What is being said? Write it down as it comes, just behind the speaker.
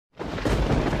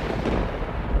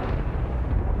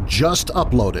just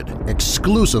uploaded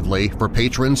exclusively for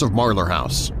patrons of Marlar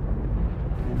House.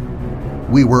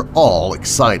 We were all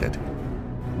excited.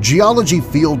 Geology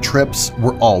field trips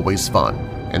were always fun,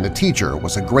 and the teacher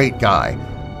was a great guy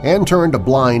and turned a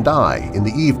blind eye in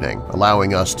the evening,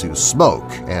 allowing us to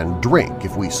smoke and drink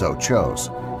if we so chose.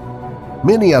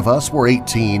 Many of us were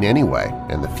 18 anyway,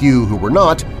 and the few who were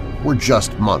not were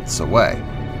just months away.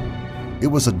 It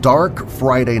was a dark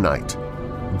Friday night,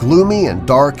 gloomy and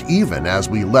dark even as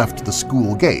we left the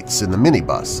school gates in the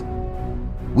minibus.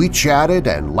 We chatted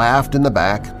and laughed in the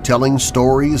back, telling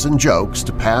stories and jokes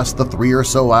to pass the 3 or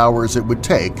so hours it would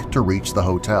take to reach the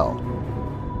hotel.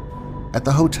 At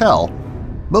the hotel,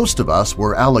 most of us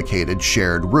were allocated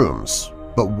shared rooms,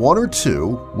 but 1 or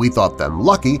 2, we thought them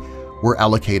lucky, were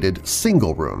allocated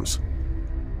single rooms.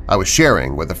 I was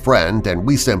sharing with a friend and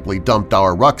we simply dumped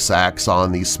our rucksacks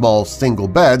on these small single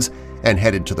beds and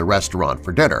headed to the restaurant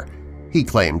for dinner. He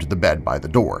claimed the bed by the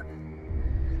door.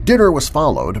 Dinner was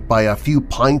followed by a few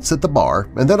pints at the bar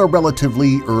and then a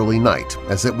relatively early night,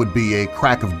 as it would be a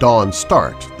crack of dawn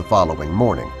start the following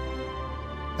morning.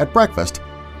 At breakfast,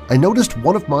 I noticed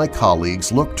one of my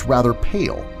colleagues looked rather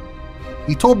pale.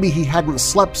 He told me he hadn't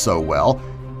slept so well,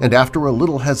 and after a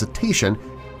little hesitation,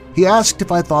 he asked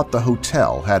if I thought the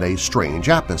hotel had a strange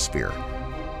atmosphere.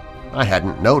 I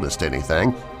hadn't noticed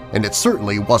anything, and it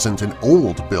certainly wasn't an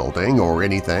old building or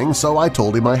anything, so I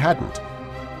told him I hadn't.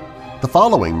 The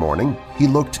following morning, he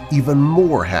looked even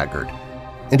more haggard,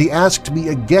 and he asked me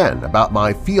again about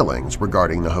my feelings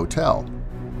regarding the hotel.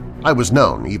 I was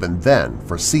known even then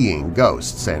for seeing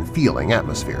ghosts and feeling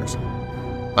atmospheres.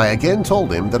 I again told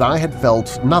him that I had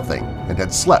felt nothing and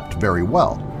had slept very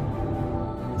well.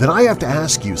 "Then I have to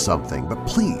ask you something, but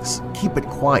please keep it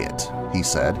quiet," he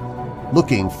said,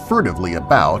 looking furtively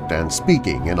about and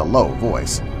speaking in a low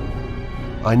voice.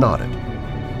 I nodded.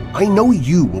 "I know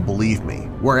you will believe me,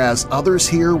 whereas others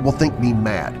here will think me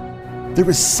mad. There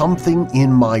is something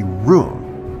in my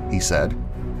room," he said.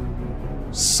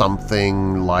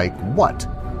 "Something like what?"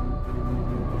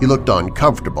 He looked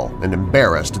uncomfortable and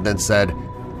embarrassed and then said,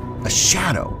 "A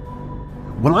shadow.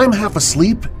 When I'm half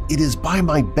asleep, it is by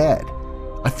my bed.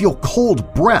 I feel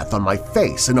cold breath on my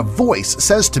face and a voice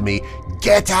says to me,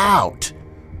 'Get out!'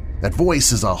 That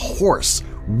voice is a hoarse,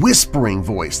 whispering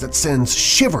voice that sends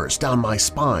shivers down my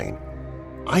spine.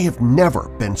 I have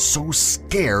never been so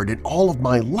scared in all of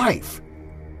my life."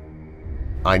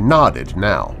 I nodded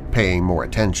now, paying more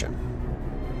attention.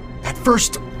 "At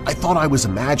first, I thought I was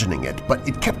imagining it, but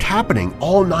it kept happening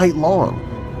all night long.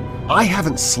 I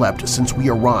haven't slept since we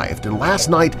arrived, and last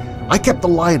night I kept the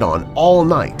light on all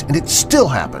night, and it still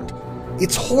happened.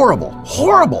 It's horrible,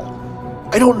 horrible!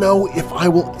 I don't know if I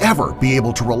will ever be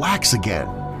able to relax again."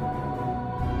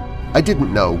 I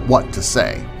didn't know what to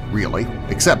say, really,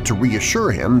 except to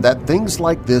reassure him that things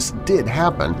like this did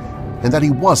happen and that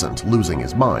he wasn't losing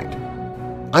his mind.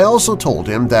 I also told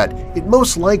him that it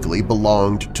most likely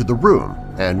belonged to the room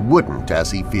and wouldn't,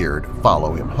 as he feared,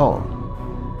 follow him home.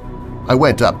 I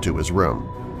went up to his room.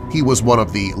 He was one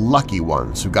of the lucky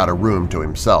ones who got a room to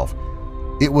himself.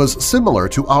 It was similar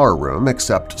to our room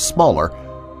except smaller,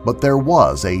 but there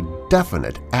was a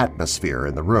definite atmosphere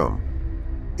in the room.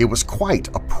 It was quite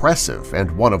oppressive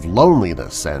and one of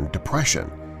loneliness and depression.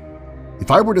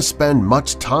 If I were to spend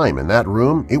much time in that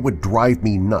room, it would drive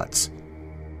me nuts.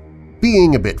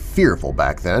 Being a bit fearful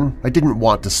back then, I didn't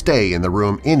want to stay in the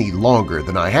room any longer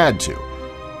than I had to,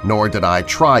 nor did I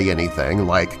try anything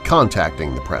like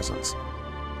contacting the presence.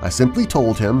 I simply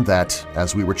told him that,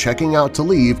 as we were checking out to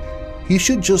leave, he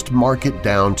should just mark it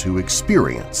down to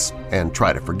experience and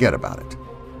try to forget about it.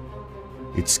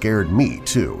 It scared me,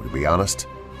 too, to be honest.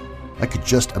 I could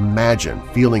just imagine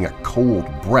feeling a cold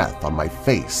breath on my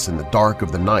face in the dark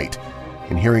of the night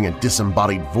and hearing a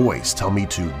disembodied voice tell me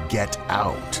to get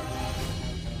out.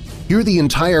 Hear the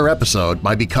entire episode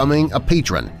by becoming a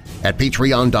patron at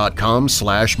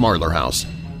patreon.com/MarlarHouse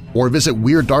or visit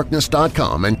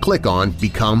WeirdDarkness.com and click on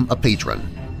Become a Patron.